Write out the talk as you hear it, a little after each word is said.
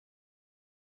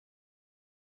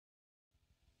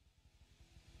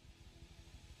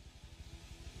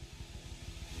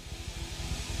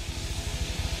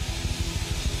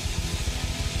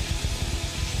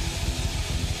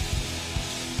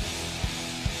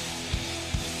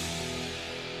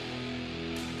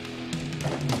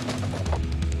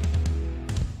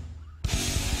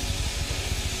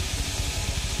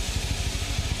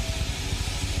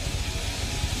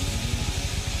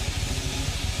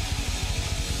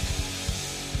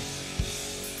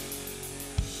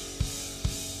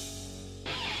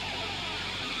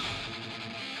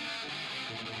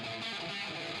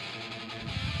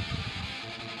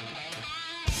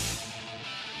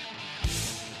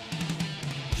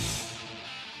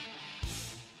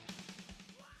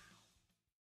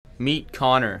Meet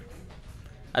Connor.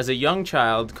 As a young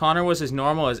child, Connor was as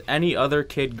normal as any other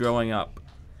kid growing up.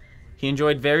 He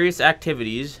enjoyed various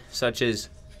activities such as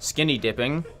skinny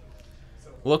dipping,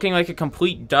 looking like a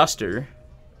complete duster,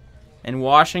 and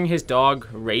washing his dog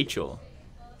Rachel.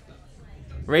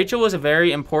 Rachel was a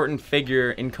very important figure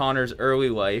in Connor's early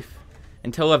life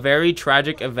until a very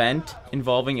tragic event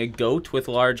involving a goat with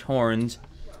large horns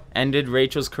ended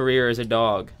Rachel's career as a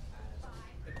dog.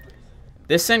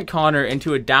 This sent Connor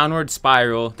into a downward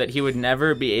spiral that he would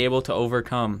never be able to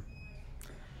overcome.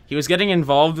 He was getting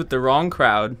involved with the wrong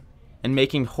crowd and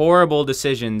making horrible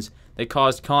decisions that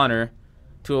caused Connor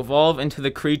to evolve into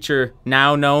the creature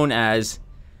now known as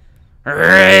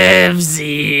Rivsy.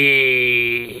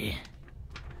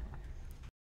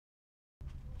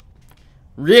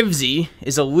 Rivsy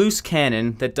is a loose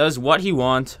cannon that does what he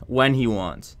wants when he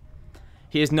wants.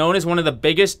 He is known as one of the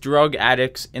biggest drug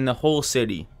addicts in the whole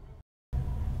city.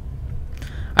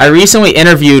 I recently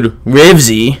interviewed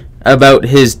Rivsy about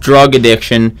his drug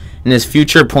addiction and his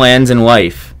future plans in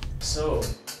life. So,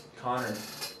 Connor,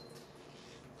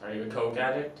 are you a coke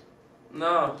addict?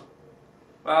 No.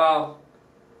 Well,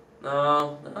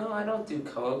 no, I don't do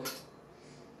coke. Just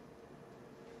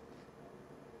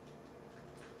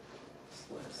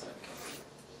wait a second.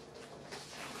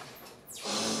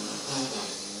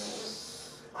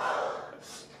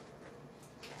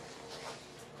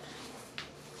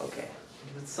 Okay,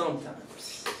 but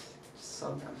sometimes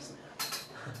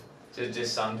now.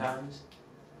 Just sometimes?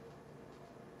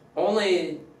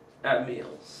 Only at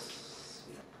meals.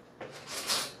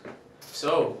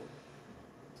 So,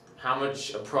 how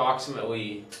much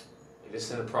approximately, this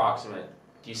is an approximate,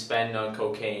 do you spend on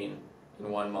cocaine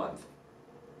in 1 month?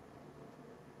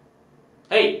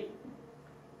 Hey!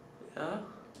 Yeah?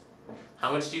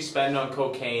 How much do you spend on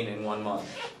cocaine in 1 month?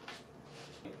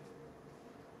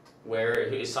 Where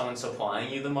is someone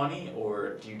supplying you the money,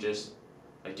 or do you just,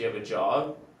 like, do you have a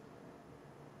job?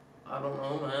 I don't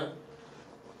know, man.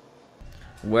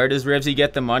 Where does Rivsy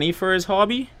get the money for his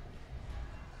hobby?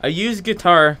 A used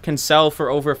guitar can sell for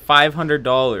over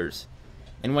 $500,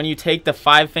 and when you take the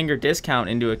 5-finger discount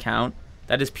into account,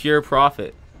 that is pure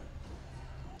profit.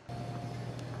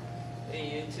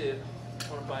 Hey, you too.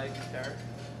 Want to buy a guitar?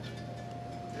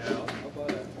 Yeah, I'll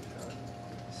buy it.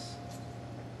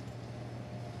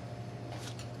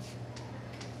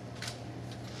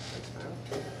 Thanks, man.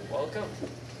 Welcome.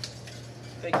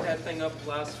 Picked that thing up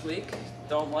last week.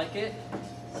 Don't like it?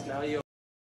 So now you.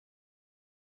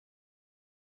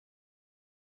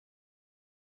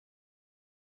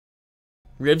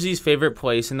 Rivsy's favorite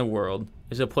place in the world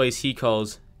is a place he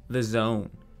calls the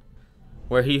Zone,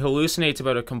 where he hallucinates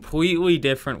about a completely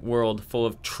different world full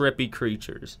of trippy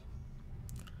creatures.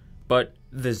 But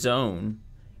the Zone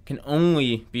can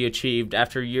only be achieved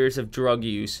after years of drug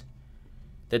use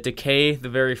that decay the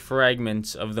very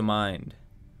fragments of the mind.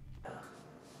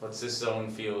 What's this zone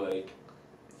feel like?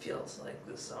 It feels like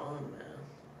the zone, man.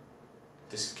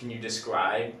 Can you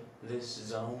describe this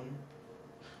zone?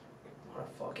 I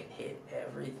want to fucking hit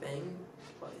everything.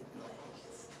 But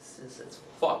it's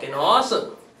fucking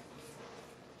awesome.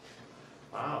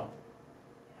 Wow.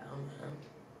 Yeah,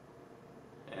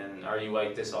 man. And are you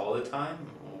like this all the time?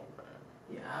 Or...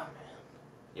 Yeah, man.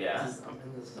 Yeah? I'm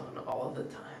in the zone all the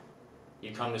time.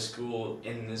 You come to school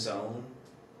in the zone?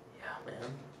 Yeah,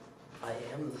 man. I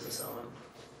am the zone.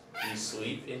 You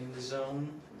sleep in the zone?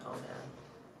 No, man.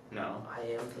 No. I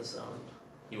am the zone.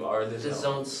 You are the The zone?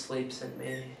 zone sleeps in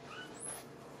me.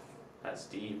 That's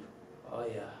deep. Oh,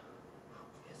 yeah.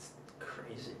 It's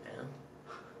crazy, man.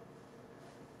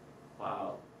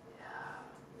 Wow. Yeah.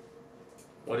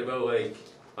 What about like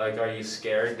are you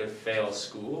scared to fail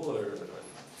school, or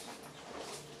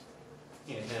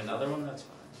you can hit another one? That's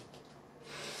fine.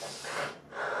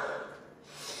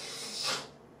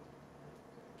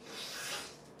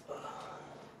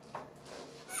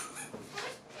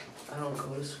 I don't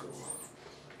go to school.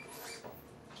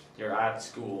 You're at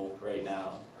school right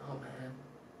now. Oh, man.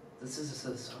 This is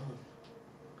the zone.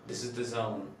 This is the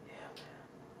zone. Yeah, man.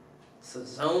 It's the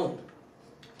zone.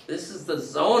 This is the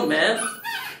zone, man.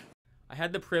 I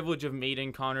had the privilege of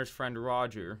meeting Connor's friend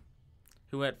Roger,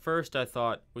 who at first I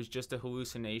thought was just a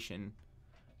hallucination,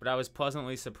 but I was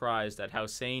pleasantly surprised at how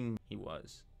sane he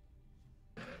was.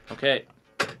 Okay.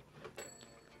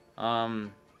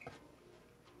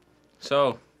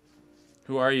 So,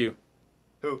 who are you?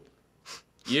 Who?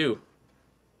 You.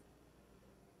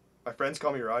 My friends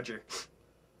call me Roger.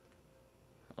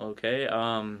 Okay,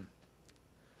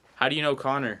 how do you know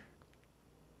Connor?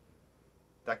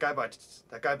 That guy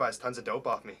buys tons of dope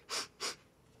off me.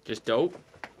 Just dope?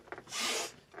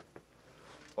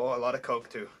 Oh, a lot of coke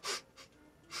too.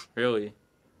 Really?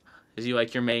 Is he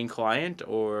like your main client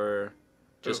or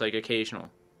just Who? like occasional?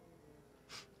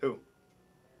 Who?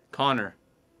 Connor.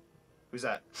 Who's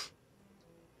that?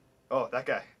 Oh, that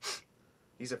guy.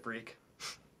 He's a freak.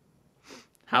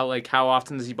 How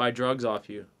often does he buy drugs off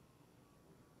you?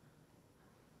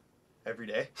 Every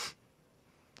day.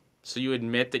 So you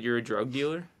admit that you're a drug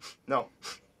dealer? No.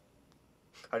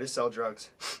 I just sell drugs.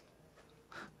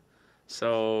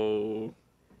 So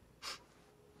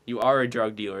you are a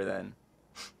drug dealer then?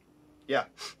 Yeah.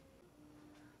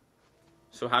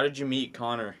 So how did you meet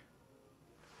Connor?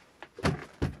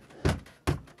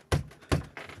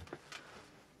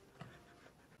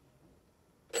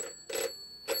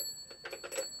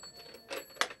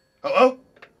 Hello?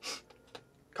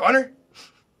 Connor?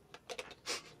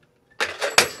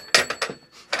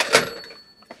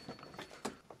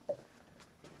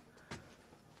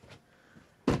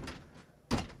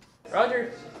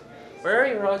 Roger, where are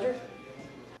you, Roger?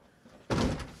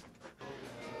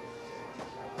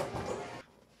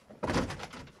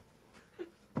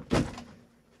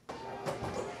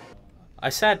 I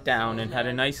sat down and had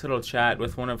a nice little chat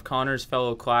with one of Connor's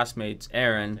fellow classmates,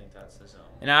 Aaron,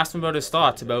 and asked him about his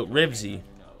thoughts about Rivsy.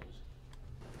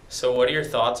 So what are your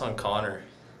thoughts on Connor?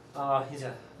 He's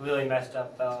a really messed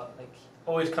up fella. Like,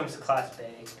 always comes to class big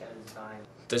every time.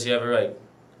 Does he ever like?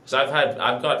 Cause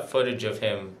I've got footage of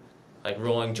him like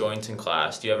rolling joints in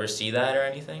class. Do you ever see that or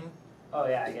anything? Oh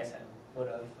yeah, I guess I would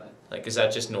have, but Like, is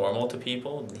that just normal to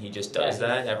people? He just does Yeah,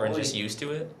 that? he's Everyone's always- just used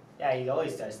to it? yeah, he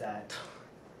always does that.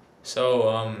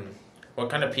 So, what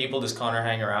kind of people does Connor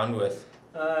hang around with?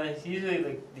 It's usually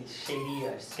like these shady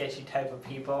or sketchy type of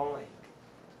people, like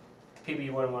people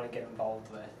you wouldn't want to get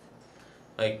involved with.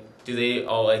 Like, do they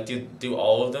all like do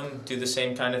all of them do the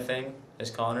same kind of thing as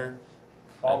Connor?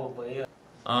 Probably.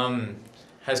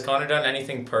 Has Connor done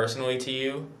anything personally to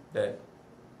you that,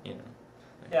 you know?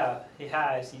 Yeah, he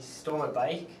has. He stole my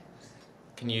bike.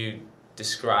 Can you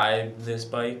describe this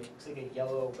bike? Looks like a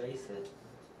yellow bracelet.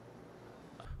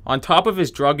 On top of his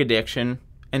drug addiction,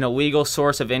 an illegal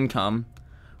source of income,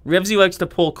 Rivsy likes to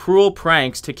pull cruel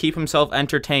pranks to keep himself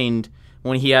entertained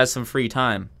when he has some free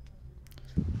time.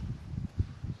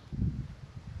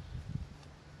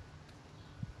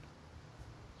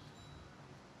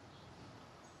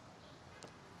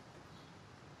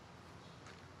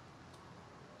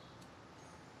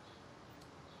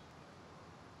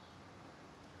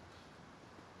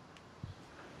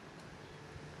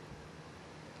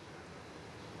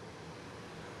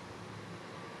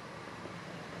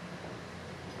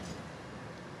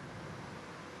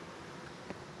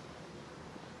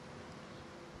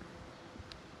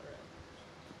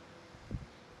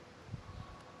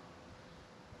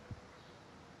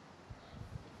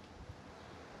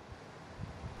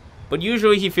 But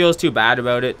usually he feels too bad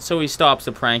about it, so he stops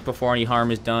the prank before any harm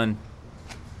is done.